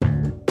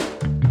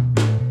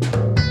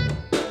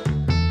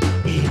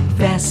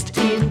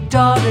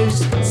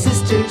daughters,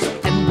 sisters,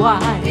 and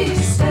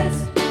wives.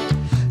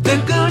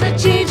 They're gonna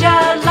change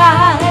our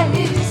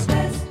lives.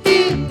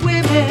 In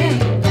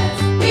women,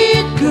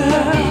 in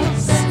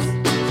girls.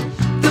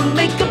 They'll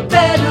make a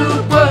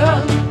better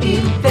world.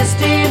 Invest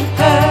in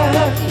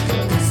her.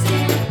 Invest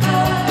in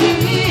her.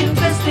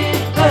 Invest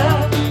in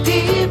her.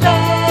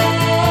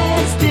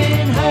 Invest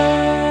in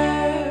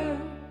her.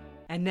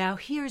 And now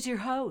here's your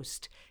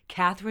host,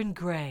 Catherine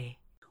Gray.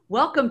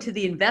 Welcome to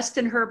the Invest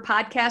in Her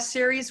podcast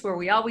series, where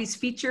we always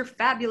feature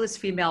fabulous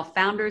female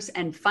founders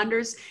and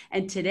funders.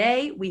 And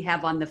today we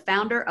have on the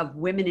founder of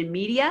Women in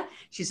Media.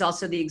 She's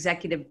also the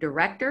executive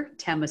director,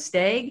 Tema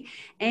Staig,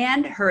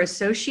 and her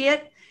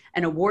associate,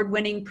 an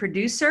award-winning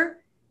producer,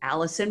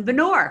 Allison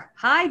Vanore.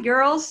 Hi,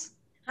 girls.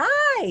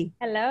 Hi.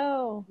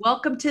 Hello.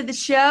 Welcome to the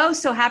show.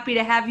 So happy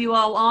to have you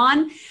all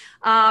on.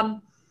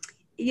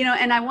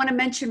 And I want to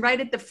mention right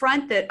at the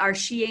front that our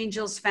She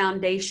Angels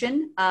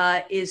Foundation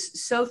is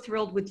so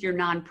thrilled with your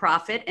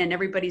nonprofit, and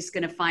everybody's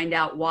going to find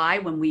out why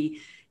when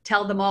we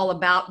tell them all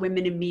about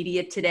Women in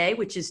Media today,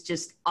 which is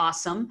just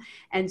awesome.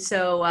 And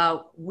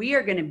so we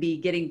are going to be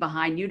getting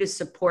behind you to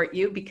support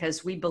you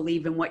because we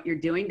believe in what you're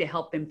doing to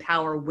help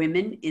empower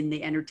women in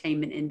the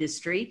entertainment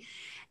industry.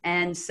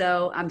 And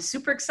so I'm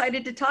super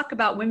excited to talk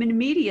about Women in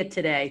Media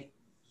today.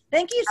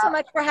 Thank you so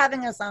much for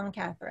having us on,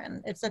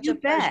 Catherine. It's such a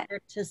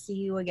pleasure to see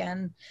you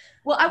again.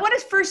 Well, I want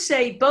to first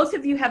say both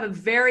of you have a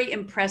very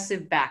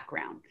impressive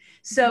background.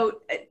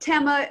 So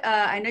Tema,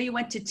 I know you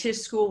went to Tisch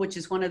School, which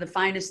is one of the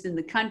finest in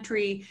the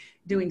country,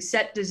 doing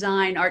set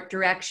design, art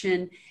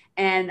direction.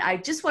 And I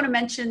just want to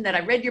mention that I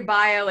read your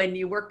bio and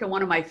you worked on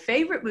one of my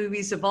favorite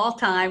movies of all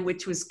time,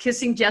 which was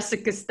Kissing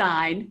Jessica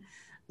Stein.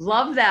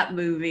 Love that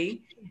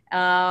movie.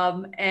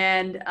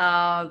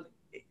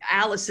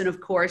 Allison,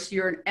 of course,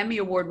 you're an Emmy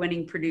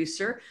Award-winning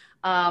producer.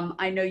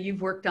 I know you've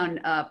worked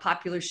on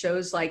popular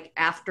shows like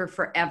After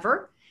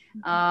Forever.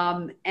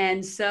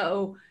 And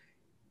so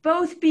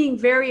both being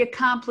very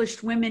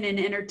accomplished women in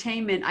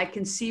entertainment, I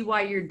can see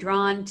why you're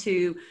drawn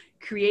to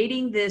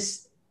creating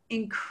this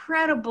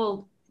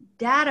incredible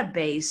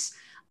database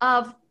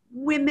of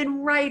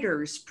women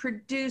writers,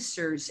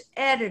 producers,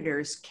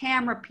 editors,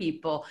 camera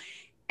people,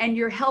 and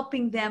you're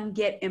helping them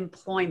get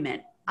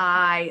employment.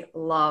 I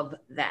love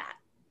that.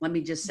 Let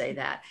me just say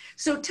that.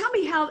 So tell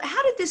me, how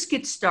did this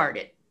get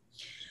started?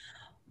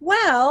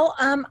 Well,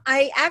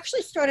 I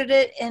actually started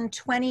it in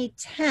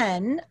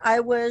 2010.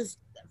 I was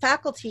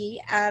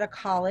faculty at a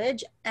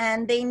college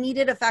and they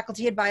needed a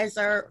faculty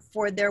advisor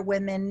for their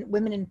women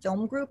in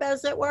film group,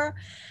 as it were.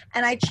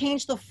 And I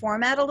changed the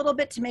format a little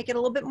bit to make it a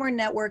little bit more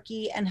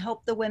networky and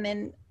help the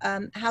women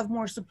have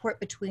more support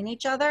between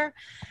each other.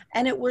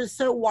 And it was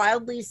so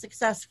wildly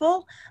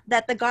successful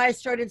that the guys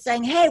started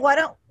saying, hey, why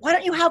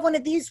don't you have one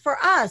of these for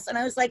us? And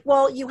I was like,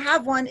 well, you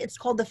have one. It's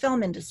called the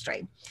film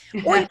industry.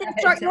 Or you can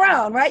start your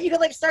own, right? You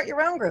could start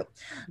your own group.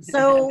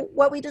 So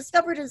what we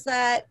discovered is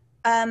that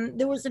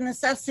there was a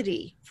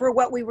necessity for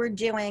what we were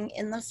doing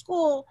in the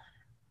school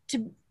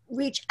to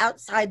reach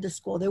outside the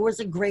school. There was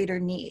a greater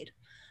need.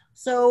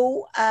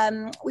 So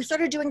we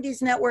started doing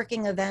these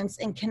networking events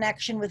in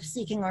connection with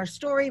Seeking Our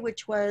Story,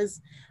 which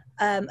was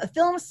a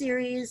film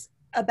series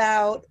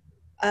about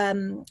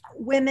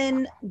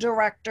women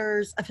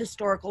directors of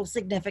historical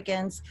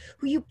significance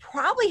who you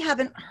probably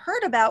haven't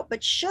heard about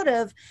but should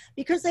have,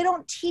 because they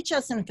don't teach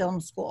us in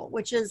film school,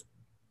 which is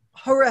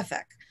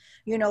horrific.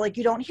 You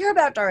don't hear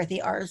about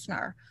Dorothy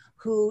Arzner,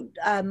 who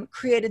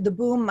created the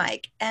boom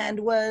mic and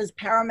was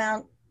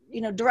Paramount,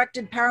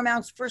 directed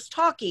Paramount's first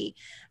talkie.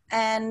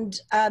 And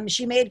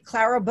she made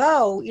Clara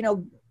Bow,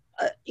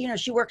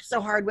 she worked so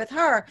hard with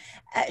her.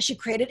 She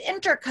created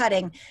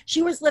intercutting.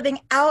 She was living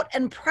out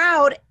and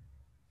proud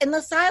in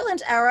the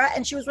silent era,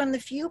 and she was one of the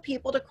few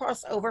people to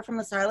cross over from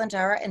the silent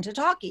era into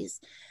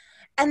talkies.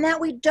 And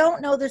that we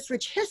don't know this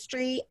rich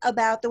history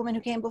about the women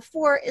who came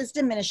before is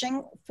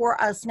diminishing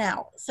for us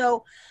now.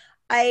 So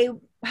I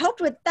helped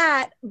with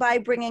that by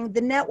bringing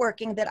the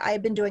networking that I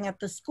had been doing at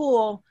the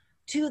school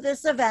to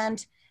this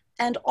event,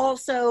 and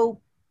also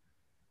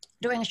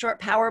doing short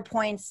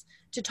PowerPoints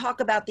to talk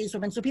about these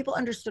women so people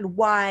understood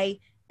why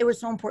it was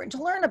so important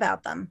to learn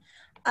about them.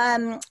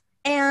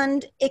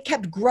 And it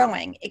kept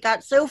growing. It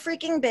got so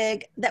freaking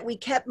big that we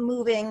kept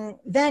moving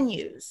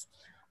venues.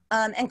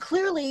 And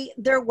clearly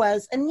there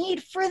was a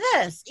need for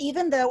this,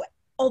 even though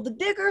all the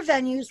bigger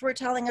venues were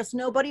telling us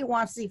nobody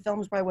wants to see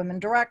films by women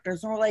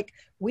directors. And we're like,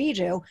 we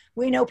do.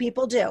 We know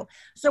people do.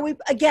 So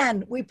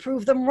we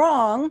proved them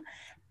wrong.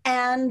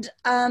 And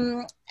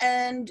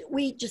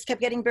we just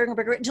kept getting bigger and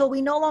bigger until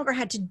we no longer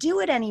had to do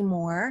it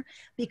anymore,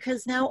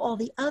 because now all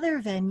the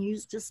other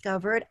venues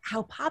discovered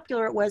how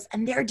popular it was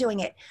and they're doing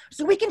it.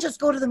 So we can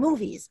just go to the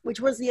movies, which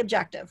was the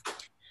objective.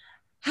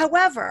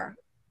 However,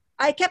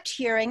 I kept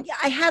hearing,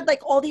 I had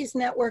all these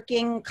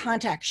networking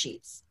contact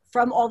sheets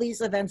from all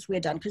these events we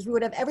had done, because we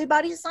would have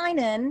everybody sign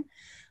in,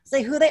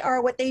 say who they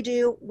are, what they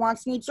do,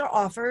 wants, needs, or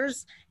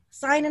offers,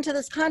 sign into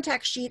this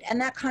contact sheet, and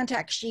that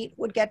contact sheet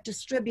would get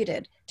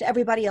distributed to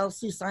everybody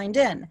else who signed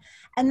in.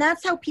 And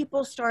that's how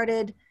people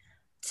started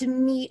to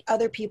meet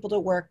other people to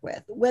work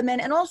with, women,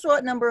 and also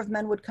a number of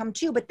men would come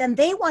too, but then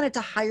they wanted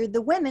to hire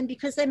the women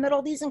because they met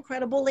all these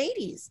incredible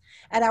ladies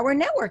at our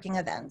networking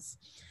events.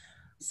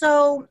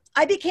 So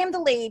I became the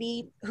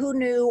lady who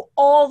knew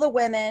all the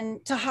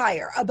women to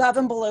hire above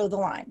and below the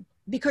line,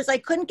 because I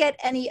couldn't get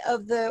any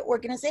of the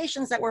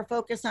organizations that were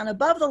focused on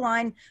above the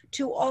line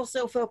to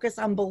also focus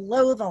on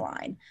below the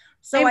line.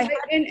 So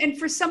and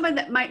for someone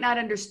that might not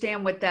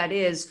understand what that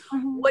is,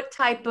 what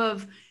type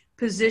of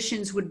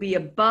positions would be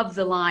above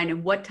the line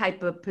and what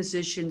type of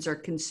positions are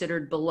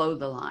considered below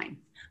the line?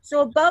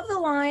 So above the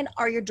line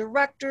are your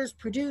directors,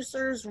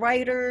 producers,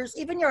 writers,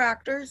 even your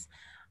actors.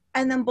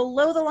 And then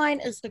below the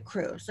line is the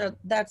crew. So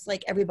that's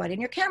like everybody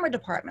in your camera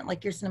department,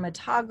 like your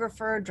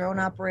cinematographer, drone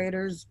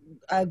operators,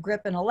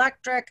 grip and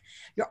electric,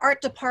 your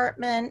art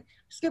department,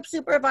 script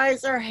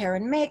supervisor, hair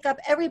and makeup,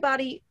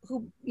 everybody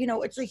who, you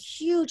know, it's a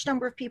huge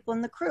number of people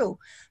in the crew.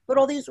 But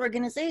all these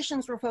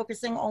organizations were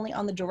focusing only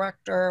on the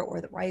director or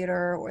the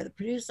writer or the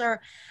producer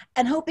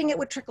and hoping it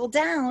would trickle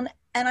down.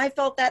 And I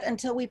felt that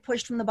until we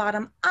pushed from the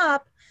bottom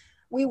up,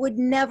 we would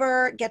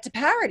never get to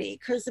parity,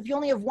 because if you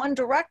only have one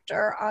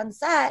director on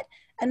set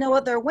and no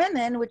other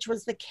women, which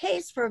was the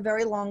case for a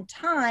very long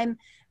time,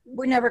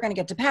 we're never going to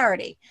get to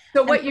parity.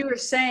 So what you were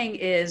saying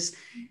is,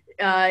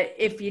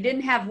 if you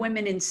didn't have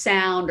women in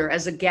sound or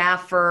as a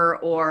gaffer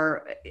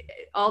or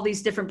all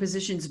these different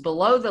positions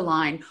below the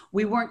line,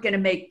 we weren't going to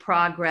make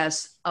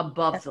progress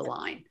above the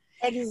line.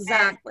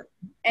 Exactly.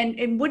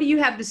 And what do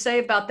you have to say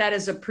about that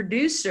as a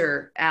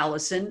producer,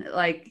 Allison?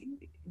 Like,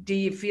 do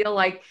you feel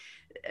like,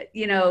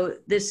 you know,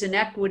 this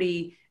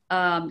inequity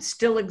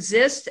still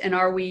exists, and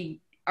are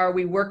we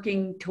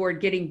working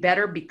toward getting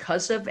better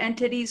because of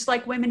entities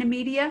like Women in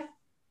Media?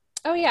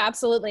 Oh yeah,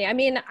 absolutely. I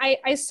mean,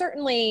 I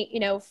certainly, you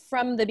know,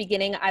 from the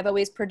beginning, I've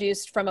always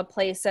produced from a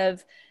place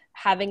of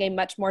having a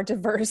much more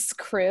diverse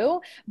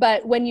crew.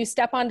 But when you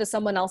step onto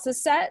someone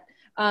else's set,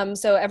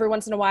 so every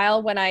once in a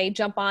while when I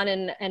jump on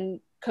and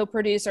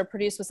co-produce or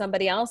produce with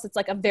somebody else, it's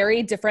like a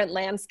very different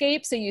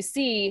landscape. So you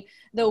see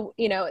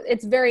you know,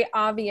 it's very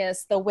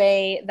obvious the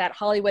way that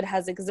Hollywood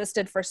has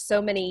existed for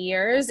so many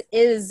years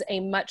is a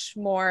much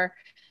more,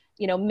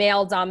 you know,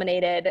 male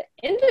dominated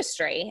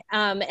industry.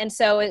 And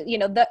so, you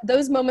know,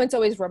 those moments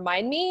always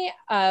remind me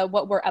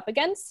what we're up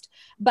against.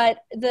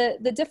 But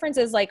the difference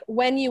is, like,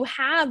 when you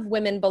have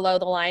women below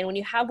the line, when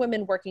you have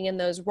women working in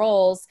those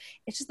roles,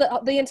 it's just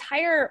the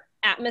entire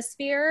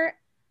atmosphere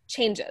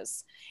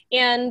changes.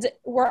 And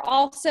we're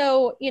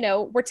also, you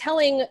know, we're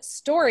telling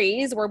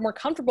stories, we're more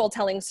comfortable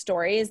telling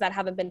stories that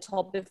haven't been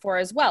told before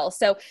as well.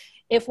 So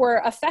if we're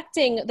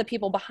affecting the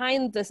people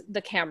behind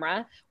the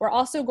camera, we're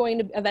also going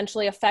to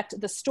eventually affect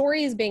the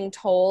stories being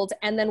told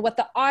and then what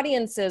the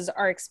audiences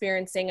are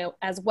experiencing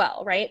as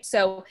well, right?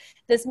 So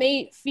this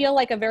may feel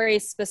like a very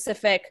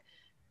specific,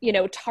 you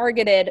know,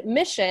 targeted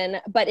mission,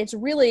 but it's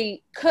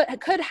really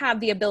could have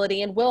the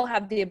ability and will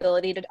have the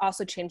ability to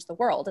also change the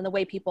world and the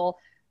way people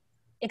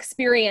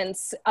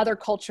experience other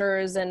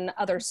cultures and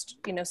other,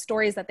 you know,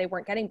 stories that they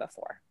weren't getting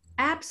before.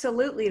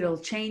 Absolutely. It'll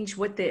change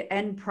what the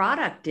end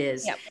product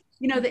is. Yep.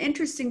 You know, the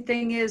interesting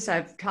thing is,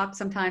 I've talked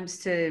sometimes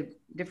to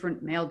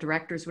different male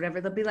directors,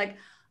 whatever, they'll be like,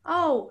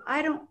 oh,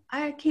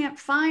 I can't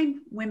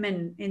find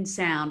women in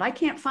sound. I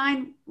can't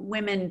find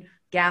women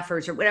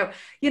gaffers or whatever,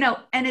 you know,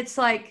 and it's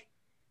like,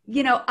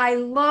 you know, I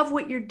love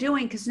what you're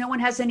doing because no one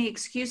has any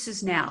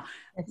excuses now.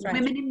 That's right.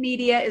 Women in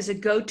Media is a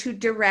go-to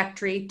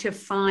directory to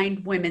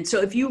find women.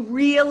 So if you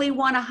really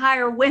want to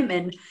hire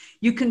women,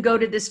 you can go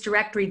to this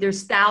directory.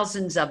 There's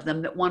thousands of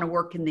them that want to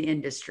work in the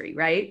industry,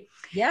 right?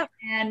 Yeah.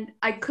 And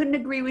I couldn't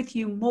agree with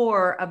you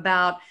more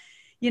about,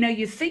 you know,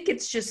 you think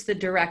it's just the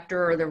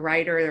director or the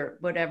writer or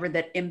whatever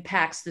that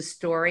impacts the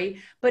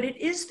story, but it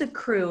is the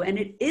crew and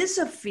it is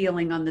a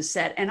feeling on the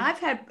set. And I've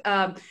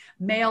had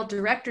male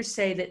directors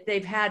say that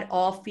they've had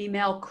all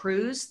female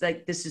crews,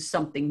 like this is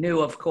something new,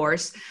 of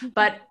course,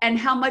 and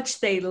how much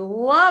they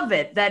love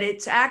it, that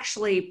it's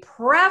actually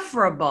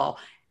preferable.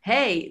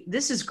 Hey,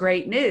 this is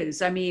great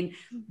news. I mean,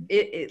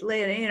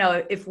 you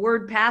know, if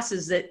word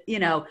passes that, you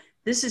know,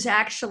 this is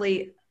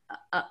actually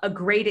a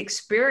great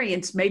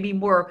experience, maybe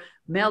more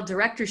male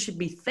directors should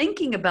be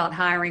thinking about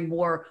hiring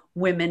more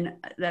women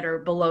that are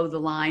below the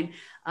line.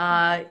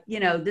 You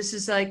know, this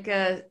is like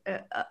a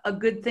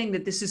good thing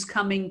that this is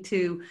coming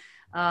to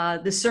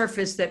the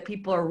surface, that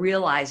people are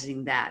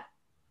realizing that.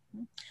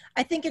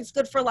 I think it's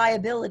good for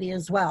liability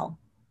as well,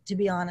 to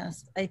be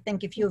honest. I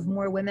think if you have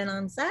more women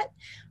on set,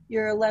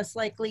 you're less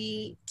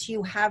likely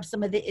to have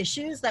some of the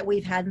issues that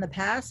we've had in the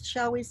past,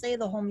 shall we say,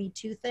 the whole Me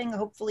Too thing.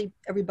 Hopefully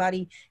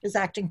everybody is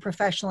acting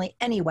professionally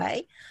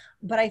anyway,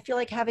 but I feel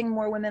like having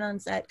more women on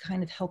set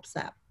kind of helps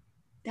that.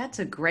 That's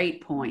a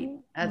great point.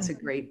 That's a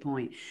great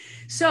point.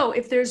 So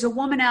if there's a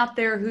woman out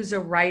there who's a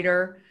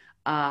writer,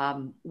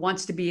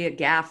 wants to be a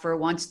gaffer,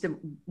 wants to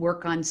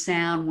work on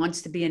sound,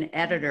 wants to be an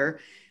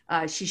editor,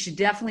 she should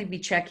definitely be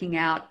checking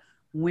out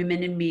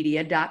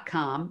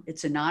womeninmedia.com.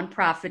 It's a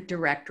nonprofit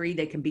directory.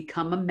 They can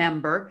become a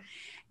member,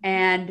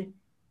 and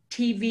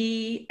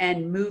TV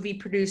and movie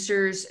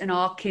producers and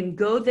all can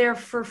go there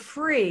for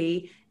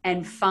free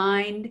and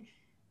find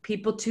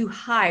people to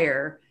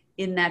hire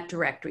in that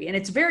directory? And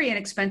it's very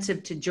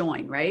inexpensive to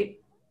join, right?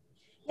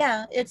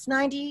 Yeah, it's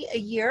 $90 a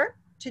year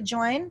to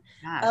join.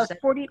 Gosh,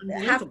 that's 40 half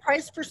unbelievable.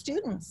 price for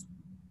students,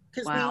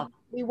 because Wow.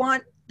 we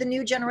want the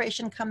new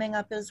generation coming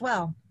up as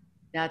well.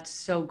 That's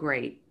so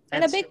great.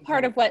 And a big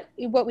part of what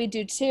we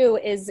do too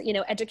is,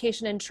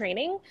 education and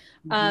training.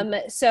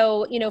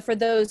 So, for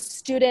those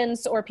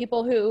students or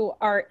people who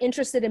are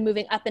interested in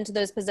moving up into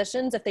those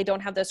positions, if they don't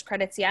have those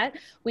credits yet,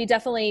 we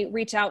definitely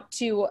reach out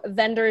to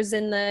vendors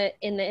in the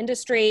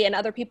industry and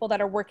other people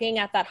that are working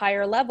at that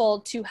higher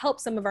level to help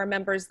some of our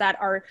members that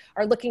are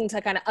looking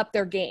to kind of up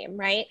their game,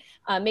 right?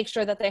 Make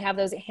sure that they have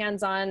those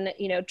hands-on,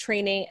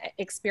 training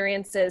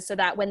experiences so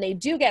that when they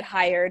do get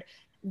hired,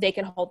 they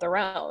can hold their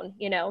own,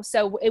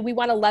 so we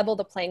want to level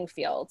the playing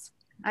field.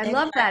 I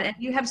love that. And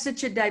you have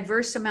such a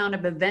diverse amount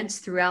of events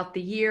throughout the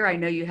year. I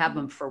know you have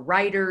them for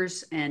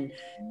writers and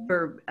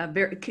for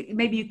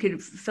maybe you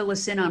could fill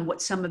us in on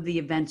what some of the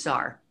events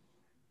are.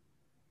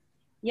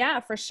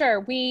 Yeah, for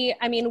sure. We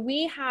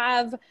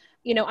have,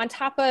 on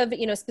top of,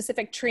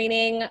 specific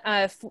training,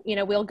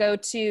 we'll go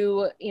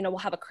to, we'll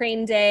have a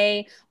crane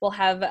day, we'll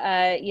have,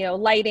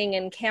 lighting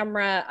and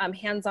camera,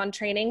 hands-on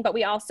training, but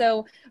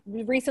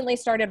we recently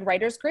started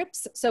writers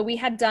groups. So we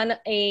had done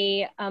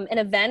an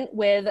event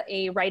with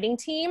a writing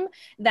team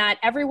that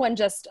everyone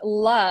just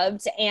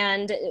loved.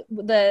 And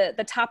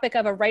the topic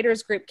of a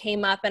writers group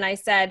came up and I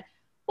said,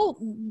 well,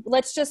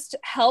 let's just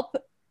help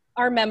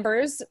our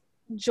members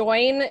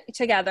join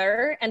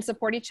together and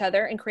support each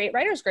other and create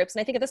writers groups.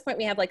 And I think at this point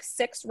we have like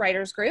 6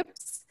 writers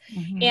groups,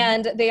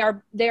 and they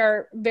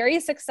are very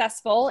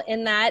successful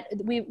in that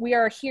we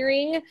are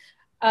hearing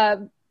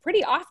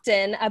pretty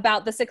often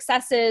about the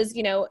successes,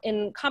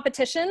 in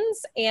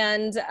competitions,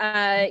 and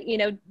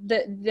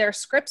their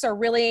scripts are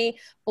really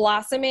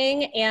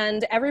blossoming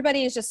and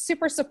everybody is just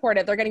super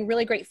supportive. They're getting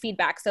really great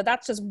feedback. So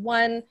that's just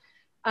one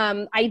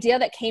idea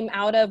that came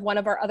out of one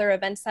of our other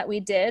events that we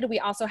did. We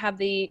also have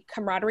the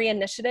Camaraderie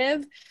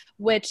Initiative,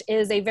 which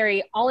is a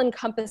very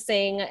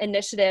all-encompassing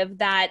initiative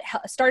that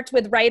starts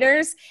with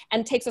writers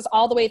and takes us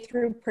all the way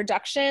through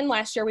production.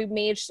 Last year, we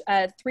made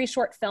 3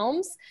 short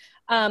films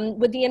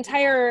with the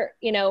entire,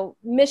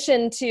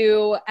 mission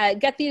to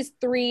get these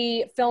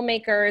 3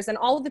 filmmakers and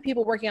all of the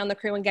people working on the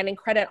crew and getting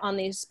credit on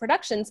these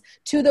productions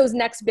to those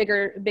next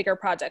bigger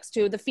projects,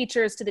 to the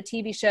features, to the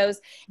TV shows.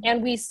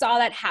 And we saw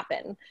that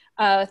happen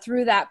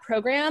through that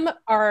program.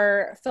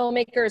 Our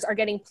filmmakers are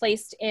getting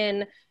placed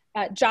in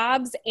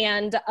jobs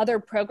and other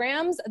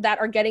programs that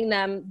are getting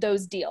them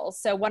those deals.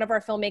 So one of our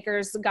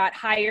filmmakers got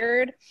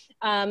hired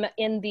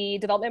in the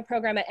development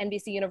program at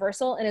NBC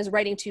Universal and is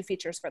writing 2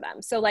 featers for them.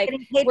 So like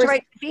getting paid to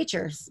write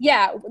features.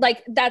 Yeah,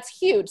 like that's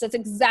huge. That's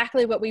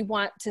exactly what we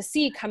want to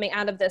see coming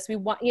out of this. We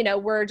want,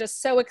 we're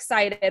just so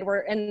excited.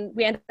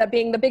 We end up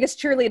being the biggest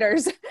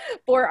cheerleaders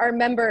for our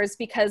members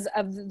because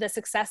of the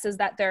successes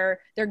that they're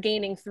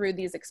gaining through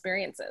these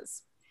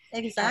experiences.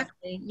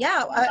 Exactly.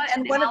 Yeah.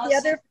 And one of the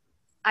other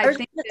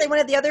one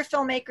of the other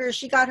filmmakers,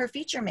 she got her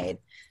feature made.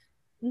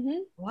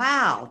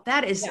 Wow,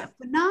 that is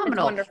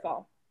phenomenal. It's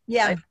wonderful.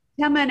 Yeah.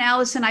 Tema and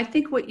Allison, I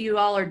think what you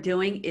all are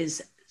doing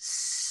is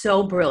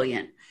so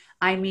brilliant.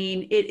 I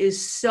mean, it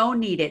is so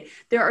needed.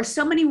 There are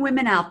so many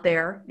women out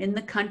there in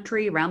the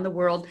country, around the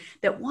world,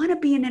 that want to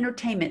be in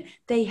entertainment.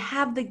 They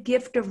have the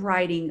gift of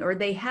writing, or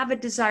they have a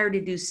desire to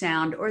do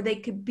sound, or they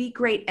could be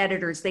great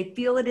editors. They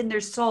feel it in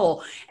their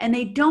soul, and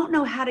they don't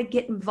know how to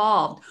get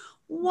involved.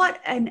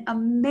 What an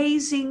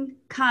amazing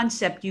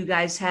concept you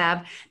guys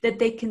have, that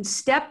they can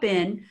step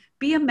in,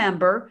 be a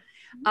member,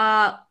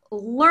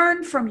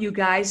 learn from you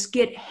guys,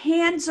 get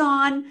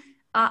hands-on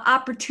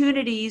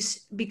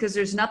opportunities, because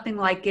there's nothing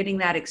like getting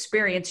that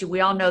experience.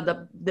 We all know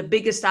the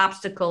biggest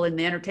obstacle in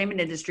the entertainment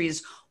industry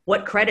is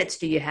what credits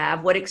do you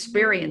have? What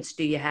experience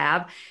do you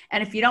have?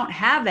 And if you don't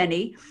have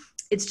any,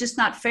 it's just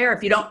not fair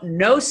if you don't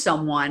know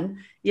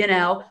someone,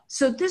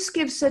 So this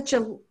gives such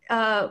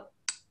a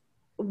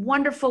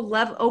wonderful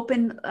levels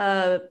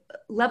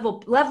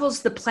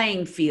the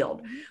playing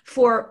field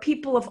for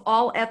people of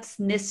all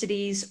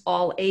ethnicities,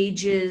 all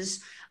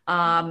ages.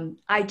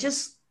 I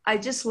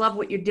just love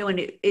what you're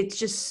doing. It's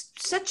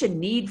just such a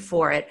need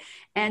for it.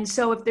 And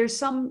so if there's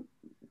some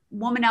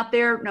woman out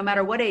there, no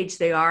matter what age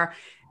they are,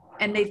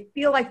 and they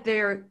feel like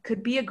there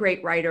could be a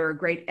great writer, or a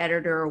great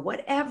editor, or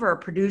whatever,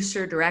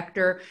 producer,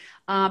 director,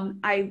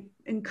 I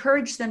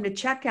encourage them to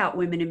check out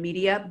Women in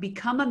Media,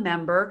 become a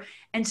member,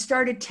 and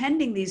start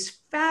attending these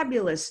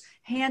fabulous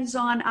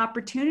hands-on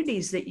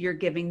opportunities that you're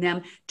giving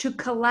them to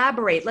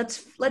collaborate. Let's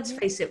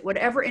face it,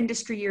 whatever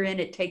industry you're in,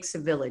 it takes a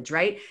village,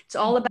 right? It's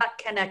all about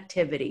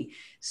connectivity.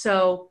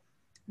 So,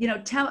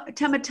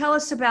 Tema, tell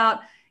us about,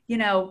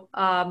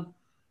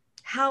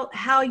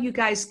 how you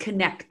guys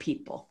connect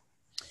people.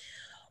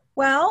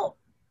 Well,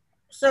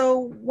 so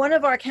one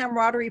of our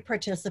camaraderie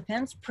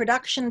participants,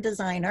 production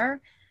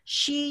designer,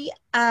 she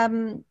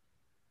had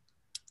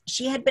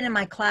been in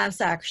my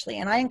class actually,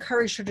 and I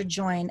encouraged her to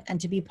join and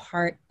to be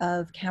part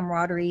of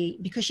camaraderie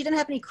because she didn't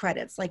have any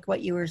credits, like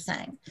what you were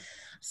saying.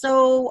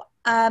 So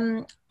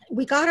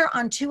we got her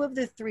on 2 of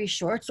the 3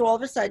 shorts. So all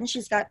of a sudden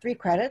she's got 3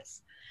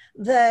 credits.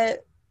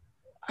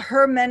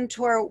 Her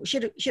mentor, she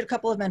had a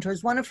couple of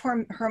mentors. One of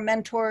her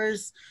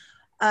mentors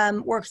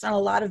works on a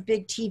lot of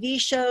big TV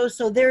shows.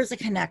 So there's a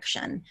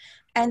connection.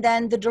 And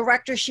then the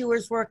director she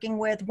was working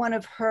with, one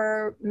of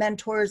her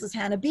mentors is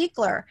Hannah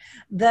Beekler,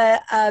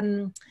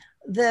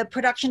 the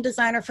production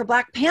designer for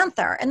Black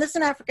Panther. And this is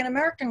an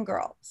African-American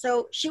girl.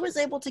 So she was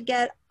able to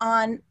get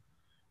on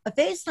a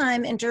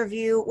FaceTime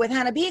interview with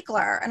Hannah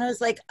Beekler. And I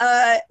was like,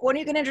 when are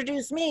you going to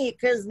introduce me?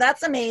 Because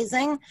that's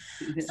amazing.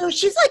 So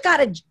she's like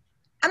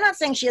I'm not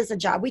saying she has a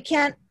job. We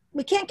can't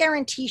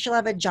guarantee she'll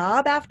have a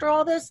job after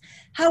all this.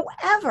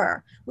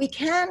 However, we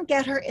can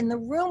get her in the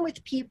room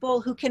with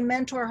people who can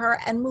mentor her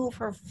and move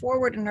her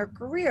forward in her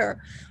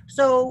career.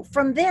 So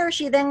from there,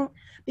 she then,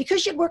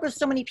 because she'd worked with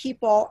so many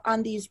people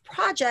on these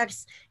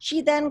projects,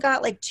 she then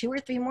got like 2 or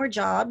 3 more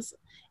jobs,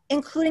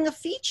 including a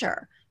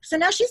feature. So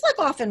now she's like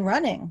off and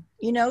running.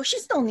 You know, she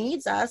still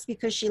needs us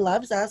because she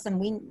loves us and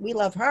we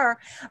love her.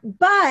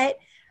 But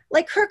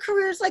like her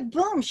career is like,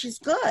 boom, she's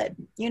good,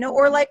 you know,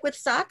 or like with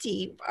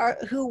Sati,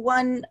 who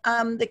won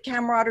the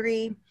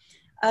camaraderie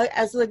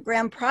as the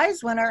grand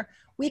prize winner.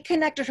 We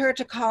connected her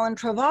to Colin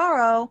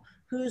Trevorrow,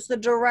 who's the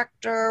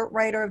director,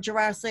 writer of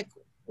Jurassic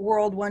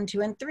World 1,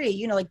 2, and 3,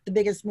 you know, like the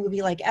biggest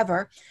movie like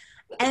ever.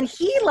 And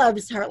he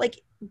loves her. Like,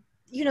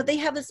 you know, they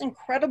have this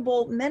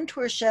incredible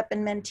mentorship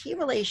and mentee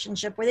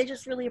relationship where they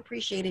just really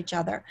appreciate each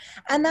other.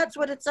 And that's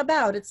what it's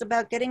about. It's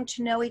about getting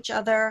to know each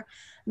other,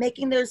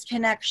 making those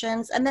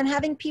connections, and then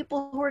having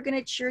people who are going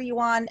to cheer you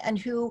on and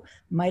who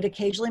might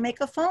occasionally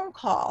make a phone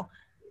call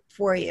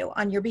for you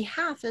on your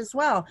behalf as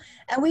well.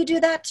 And we do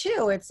that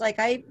too. It's like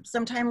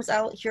sometimes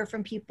I'll hear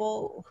from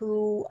people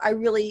who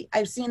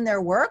I've seen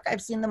their work.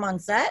 I've seen them on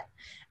set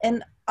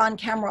and on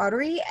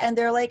camaraderie, and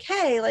they're like,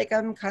 hey, like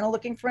I'm kind of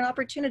looking for an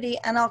opportunity,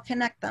 and I'll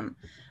connect them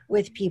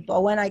with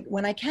people when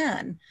I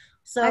can.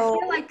 So I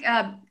feel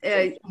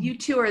like you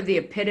two are the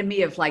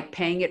epitome of like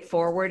paying it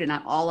forward, and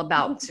I'm all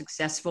about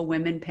successful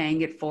women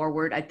paying it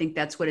forward. I think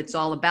that's what it's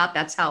all about.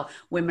 That's how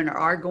women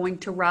are going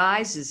to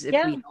rise, is if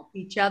we help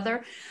each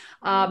other.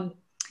 And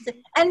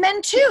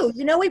men too,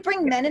 you know, we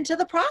bring men into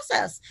the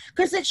process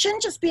because it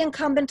shouldn't just be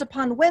incumbent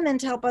upon women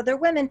to help other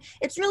women.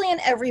 It's really an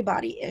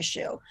everybody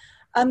issue.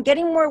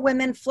 Getting more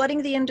women,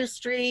 flooding the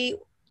industry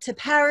to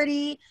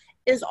parity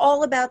is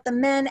all about the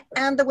men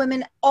and the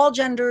women, all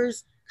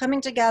genders coming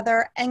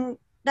together, and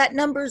that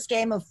numbers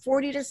game of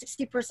 40 to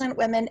 60%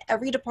 women,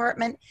 every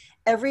department,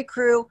 every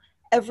crew,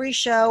 every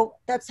show.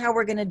 That's how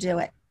we're going to do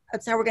it.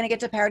 That's how we're going to get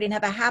to parity and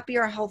have a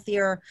happier,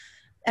 healthier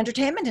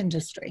entertainment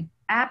industry.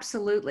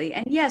 Absolutely.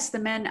 And yes, the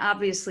men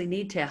obviously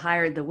need to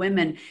hire the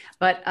women,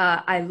 but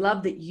I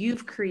love that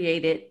you've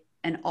created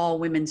an all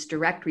women's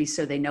directory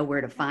so they know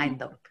where to find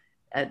them.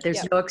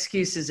 There's no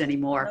excuses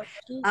anymore.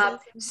 No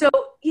excuses. So,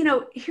 you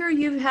know, here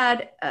you've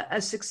had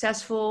a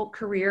successful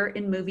career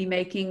in movie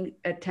making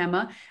at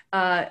Tema.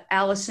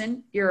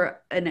 Allison,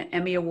 you're an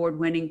Emmy Award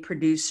winning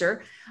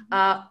producer.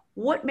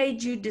 What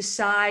made you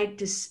decide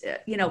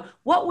to,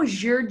 what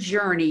was your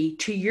journey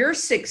to your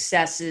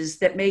successes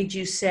that made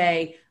you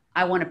say,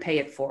 I want to pay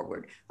it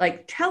forward?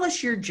 Like, tell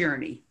us your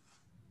journey.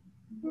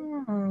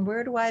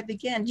 Where do I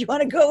begin? Do you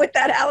want to go with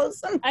that,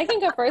 Allison? I can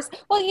go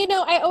first. Well, you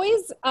know, I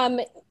always,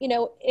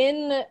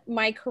 in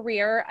my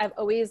career,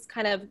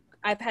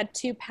 I've had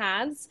 2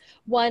 paths.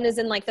 One is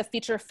in like the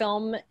feature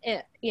film,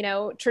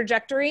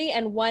 trajectory,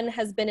 and one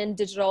has been in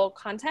digital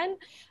content.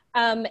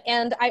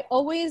 And I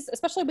always,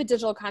 especially with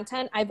digital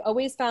content, I've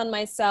always found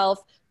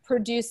myself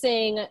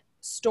producing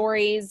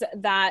stories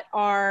that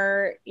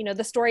are,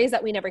 the stories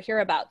that we never hear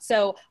about.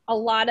 So a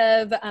lot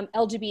of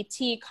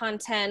LGBT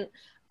content,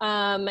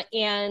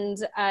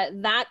 and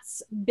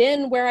that's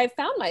been where I've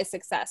found my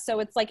success. So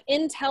it's like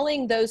in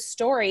telling those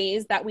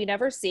stories that we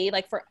never see,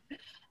 like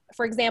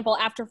for example,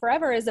 After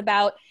Forever is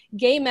about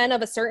gay men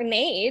of a certain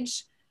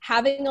age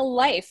having a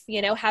life,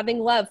 having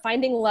love,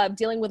 finding love,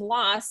 dealing with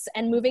loss,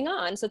 and moving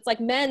on. So it's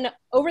like men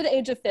over the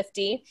age of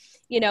 50,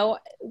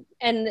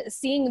 and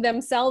seeing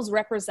themselves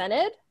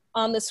represented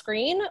on the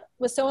screen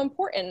was so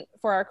important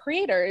for our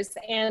creators.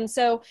 And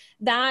so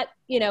that,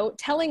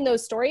 telling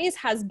those stories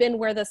has been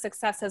where the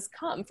success has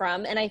come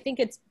from. And I think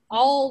it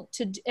all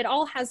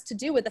has to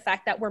do with the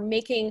fact that we're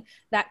making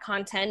that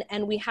content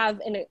and we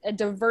have a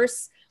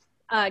diverse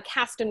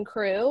cast and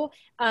crew,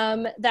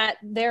 that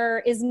there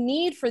is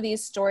need for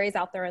these stories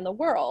out there in the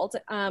world.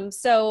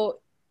 So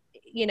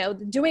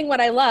doing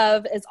what I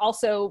love is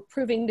also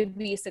proving to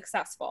be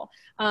successful.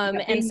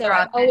 And so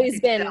I've always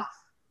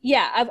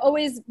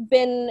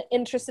been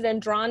interested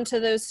and drawn to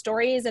those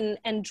stories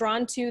and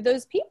drawn to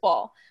those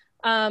people.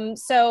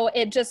 So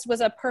it just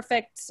was a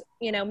perfect,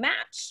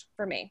 match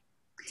for me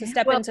to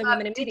step into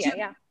women in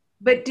media.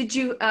 But did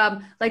you,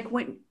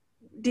 when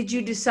did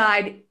you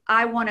decide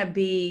I want to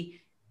be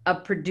a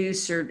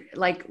producer?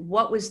 Like,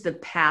 what was the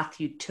path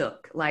you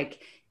took?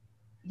 Like,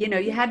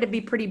 you had to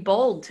be pretty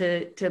bold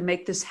to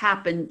make this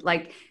happen.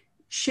 Like,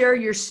 share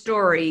your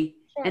story.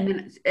 Sure.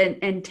 And then,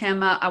 and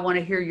Tema, I want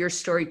to hear your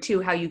story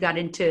too, how you got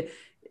into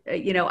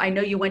I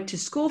know you went to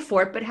school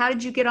for it, but how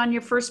did you get on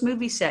your first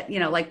movie set?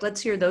 Like,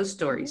 let's hear those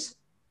stories.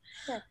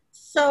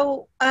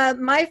 So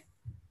my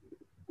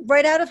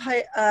right out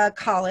of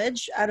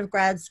college, out of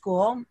grad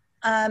school,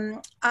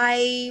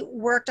 I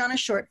worked on a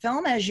short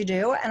film, as you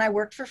do, and I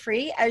worked for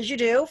free, as you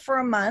do, for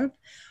a month,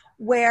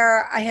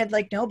 where I had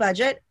like no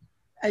budget,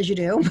 as you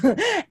do,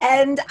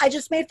 and I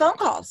just made phone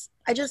calls.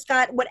 I just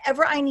got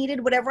whatever I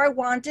needed, whatever I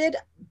wanted.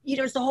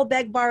 It's the whole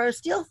beg, borrow,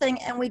 steal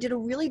thing, and we did a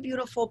really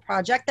beautiful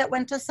project that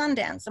went to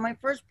Sundance. So my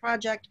first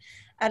project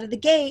out of the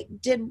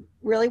gate did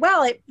really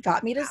well. It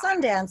got me to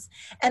Sundance,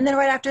 and then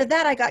right after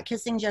that, I got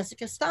Kissing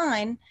Jessica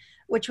Stein,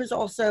 which was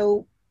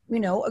also,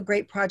 a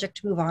great project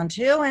to move on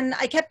to. And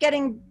I kept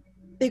getting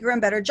bigger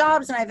and better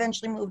jobs, and I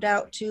eventually moved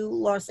out to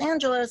Los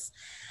Angeles.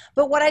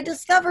 But what I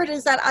discovered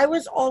is that I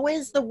was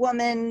always the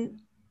one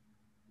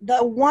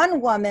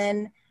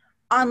woman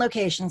on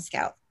location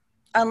scout,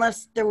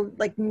 unless there were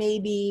like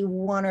maybe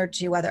one or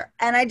two other.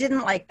 And I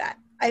didn't like that.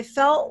 I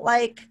felt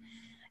like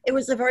it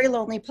was a very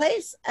lonely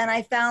place. And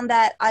I found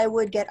that I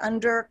would get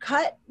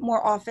undercut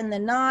more often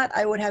than not.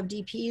 I would have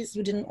DPs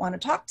who didn't want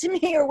to talk to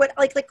me, or what,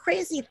 like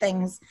crazy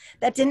things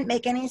that didn't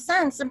make any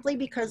sense, simply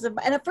because of,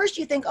 and at first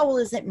you think, oh, well,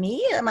 is it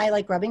me? Am I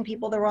like rubbing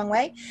people the wrong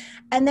way?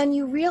 And then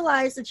you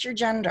realize it's your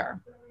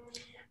gender.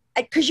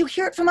 Because you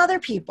hear it from other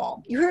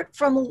people. You hear it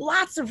from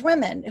lots of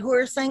women who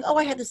are saying, oh,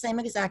 I had the same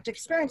exact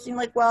experience. And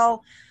you're like,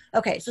 well,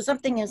 okay, so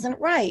something isn't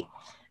right.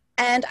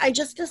 And I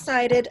just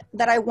decided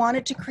that I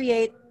wanted to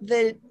create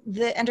the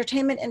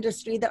entertainment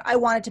industry that I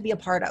wanted to be a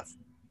part of.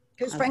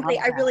 Because frankly,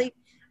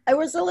 I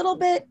was a little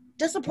bit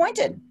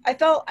disappointed. I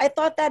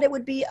thought that it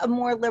would be a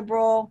more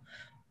liberal,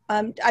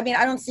 I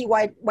don't see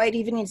why it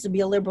even needs to be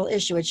a liberal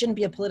issue. It shouldn't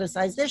be a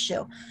politicized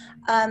issue.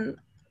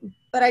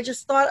 But I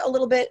just thought a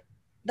little bit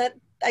that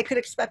I could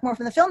expect more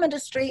from the film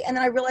industry. And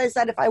then I realized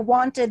that if I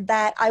wanted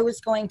that, I was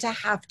going to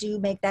have to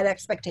make that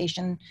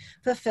expectation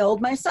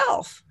fulfilled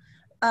myself.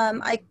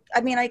 I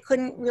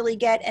couldn't really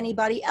get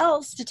anybody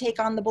else to take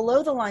on the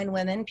below the line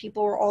women.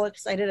 People were all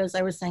excited, as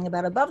I was saying,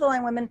 about above the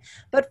line women,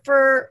 but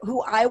for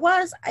who I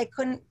was, I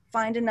couldn't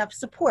find enough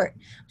support.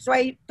 So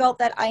I felt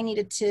that I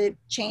needed to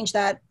change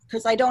that,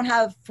 because I don't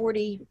have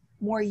 40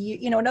 more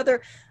years,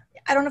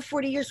 I don't have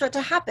 40 years for it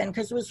to happen,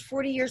 because it was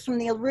 40 years from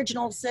the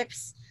original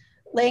 6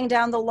 laying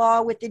down the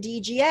law with the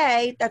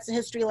DGA. That's a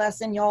history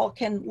lesson. Y'all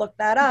can look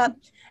that up.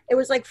 It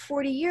was like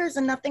 40 years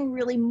and nothing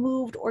really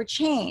moved or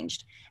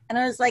changed. And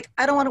I was like,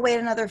 I don't want to wait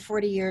another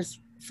 40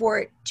 years for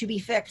it to be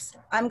fixed.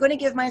 I'm going to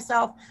give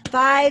myself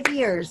 5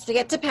 years to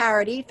get to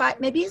parity, 5,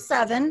 maybe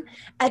 7,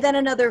 and then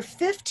another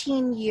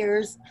 15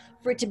 years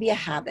for it to be a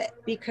habit,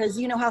 because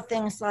you know how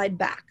things slide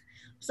back.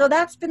 So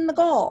that's been the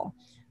goal,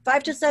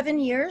 5 to 7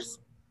 years,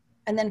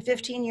 and then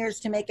 15 years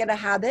to make it a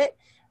habit.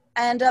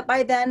 And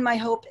by then, my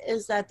hope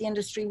is that the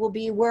industry will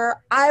be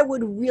where I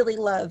would really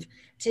love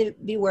to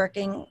be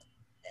working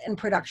in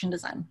production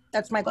design.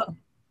 That's my goal.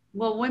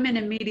 Well, Women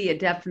in Media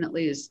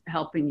definitely is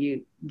helping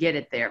you get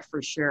it there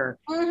for sure.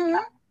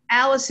 Mm-hmm.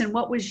 Allison,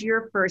 what was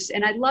your first?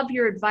 And I love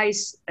your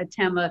advice,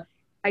 Tema.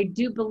 I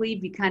do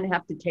believe you kind of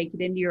have to take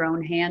it into your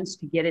own hands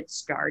to get it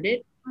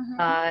started.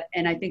 Mm-hmm.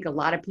 And I think a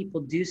lot of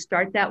people do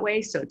start that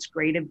way. So it's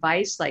great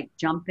advice, like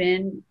jump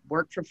in,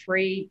 work for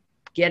free,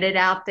 get it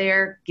out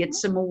there, get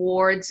some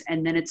awards,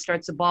 and then it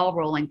starts a ball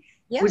rolling.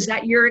 Yeah. Was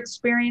that your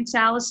experience,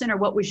 Allison, or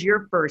what was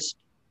your first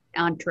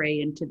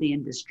entree into the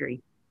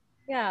industry?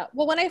 Yeah,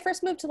 well, when I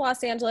first moved to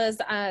Los Angeles,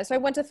 so I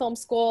went to film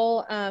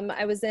school.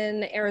 I was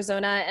in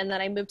Arizona, and then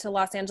I moved to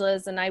Los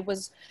Angeles, and I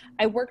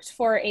worked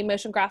for a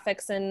motion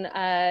graphics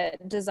and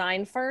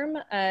design firm,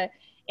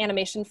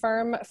 animation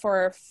firm,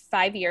 for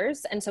 5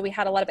 years. And so we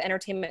had a lot of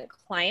entertainment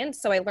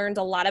clients. So I learned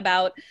a lot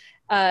about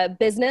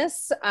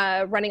business,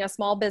 running a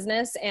small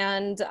business,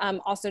 and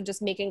also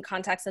just making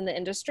contacts in the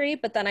industry.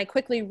 But then I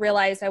quickly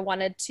realized I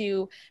wanted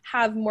to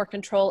have more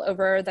control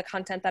over the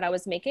content that I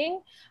was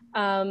making,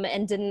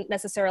 and didn't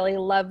necessarily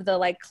love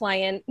the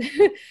client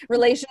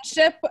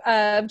relationship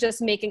of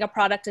just making a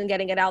product and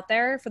getting it out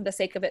there for the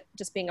sake of it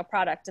just being a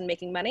product and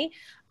making money.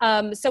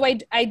 So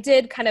I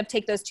did kind of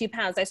take those two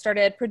paths. I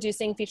started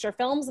producing feature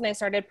films, and I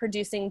started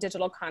producing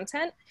digital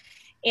content.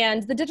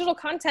 And the digital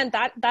content,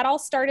 that all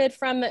started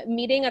from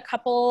meeting a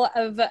couple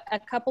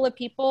of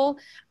people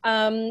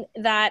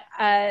that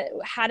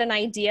had an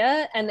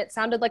idea, and it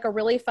sounded like a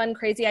really fun,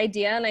 crazy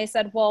idea. And I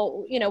said,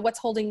 well, what's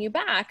holding you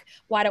back?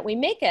 Why don't we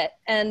make it?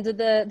 And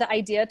the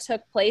idea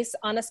took place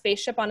on a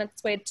spaceship on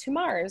its way to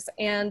Mars.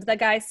 And the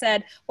guy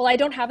said, well, I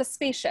don't have a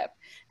spaceship.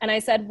 And I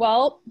said,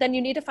 well, then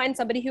you need to find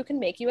somebody who can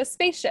make you a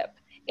spaceship.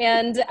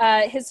 And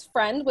his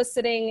friend was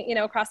sitting,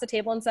 across the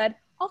table and said,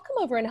 I'll come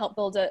over and help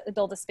build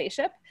a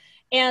spaceship.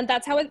 And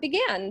that's how it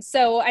began.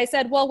 So I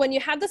said, well, when you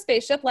have the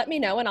spaceship, let me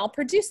know and I'll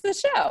produce the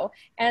show.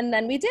 And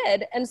then we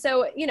did. And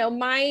so,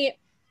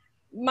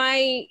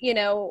 my,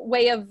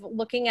 way of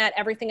looking at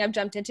everything I've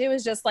jumped into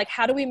is just like,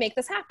 how do we make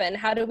this happen?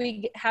 How do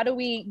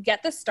we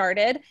get this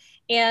started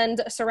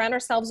and surround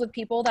ourselves with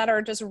people that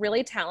are just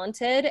really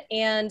talented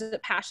and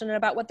passionate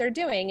about what they're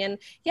doing? And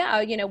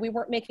yeah, we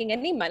weren't making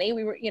any money.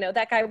 We were,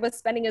 that guy was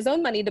spending his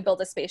own money to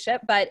build a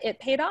spaceship, but it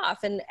paid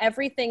off. And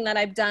everything that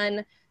I've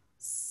done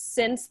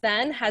since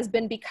then has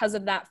been because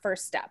of that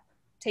first step,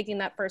 taking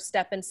that first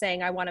step and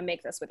saying, I want to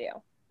make this with you.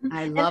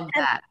 I love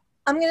that.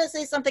 I'm going to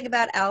say something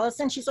about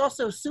Allison. She's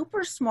also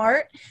super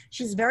smart.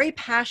 She's very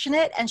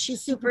passionate and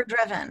she's super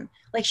driven.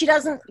 Like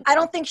I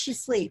don't think she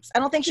sleeps. I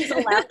don't think she's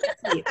allowed to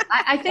sleep.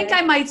 I think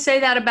I might say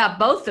that about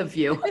both of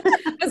you.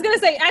 I was going to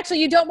say, actually,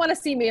 you don't want to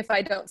see me if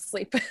I don't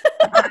sleep.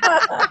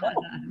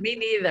 Me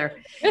neither.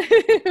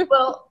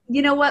 Well,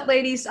 you know what,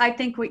 ladies? I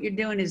think what you're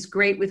doing is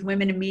great with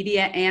women in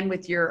media and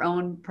with your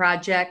own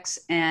projects.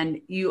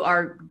 And you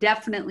are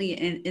definitely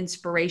an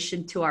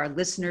inspiration to our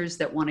listeners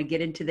that want to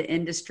get into the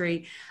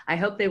industry. I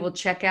hope they will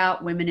check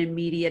out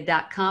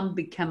womeninmedia.com,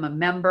 become a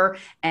member,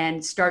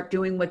 and start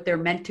doing what they're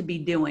meant to be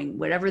doing,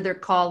 whatever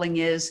their calling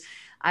is.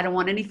 I don't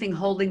want anything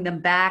holding them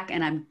back.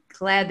 And I'm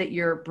glad that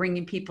you're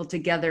bringing people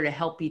together to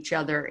help each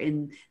other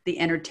in the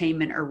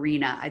entertainment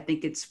arena. I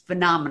think it's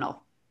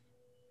phenomenal.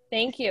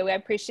 Thank you. I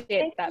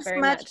appreciate that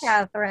very much. Thank you so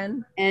much,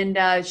 Catherine.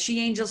 And She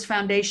Angels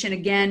Foundation,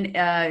 again,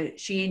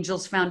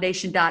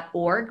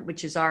 sheangelsfoundation.org,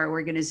 which is our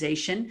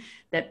organization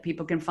that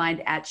people can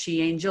find at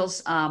She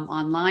Angels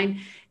online,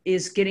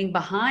 is getting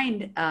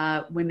behind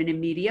women in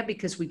media,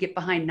 because we get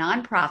behind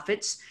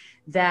nonprofits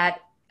that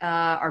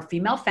are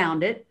female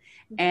founded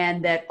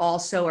and that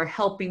also are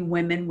helping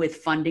women with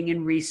funding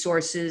and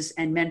resources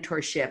and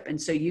mentorship. And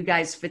so you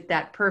guys fit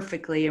that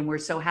perfectly, and we're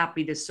so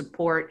happy to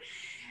support.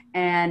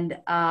 And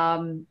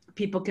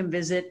people can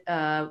visit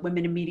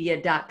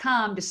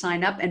womeninmedia.com to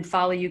sign up and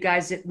follow you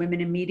guys at Women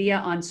in Media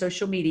on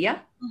social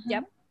media.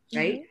 Yep.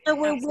 Right? So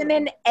we're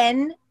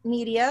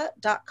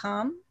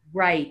womenenmedia.com.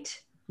 Right.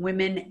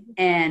 Women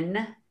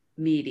N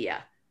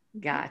Media.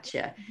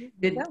 Gotcha.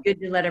 Good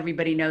to let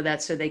everybody know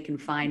that so they can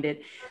find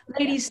it.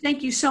 Ladies,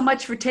 thank you so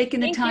much for taking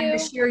the time to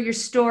share your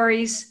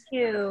stories.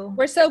 Thank you.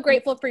 We're so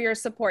grateful for your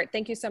support.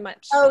 Thank you so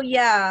much. Oh,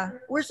 yeah.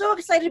 We're so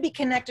excited to be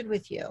connected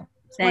with you.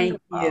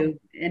 Thank you.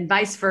 And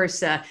vice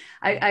versa.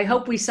 I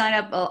hope we sign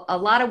up a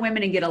lot of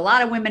women and get a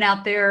lot of women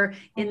out there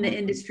in the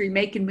industry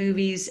making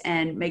movies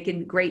and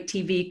making great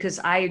TV, because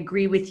I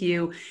agree with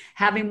you.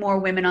 Having more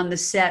women on the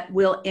set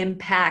will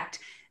impact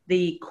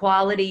the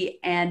quality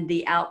and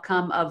the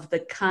outcome of the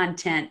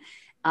content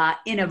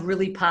in a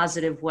really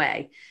positive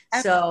way.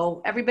 Absolutely.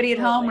 So everybody at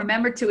home,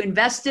 remember to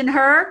invest in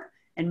her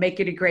and make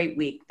it a great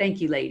week.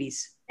 Thank you,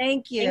 ladies.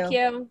 Thank you. Thank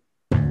you.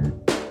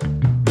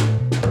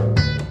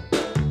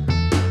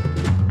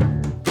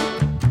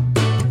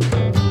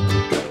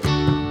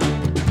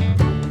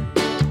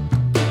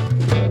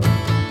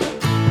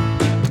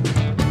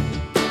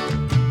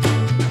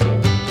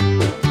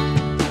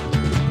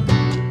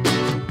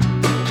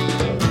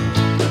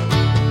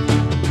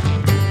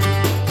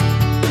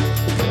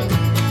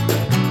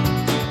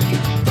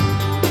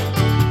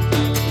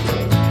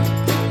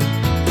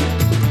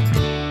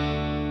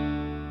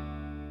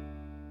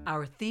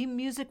 Our theme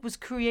music was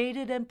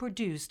created and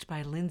produced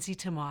by Lindsay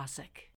Tomasic.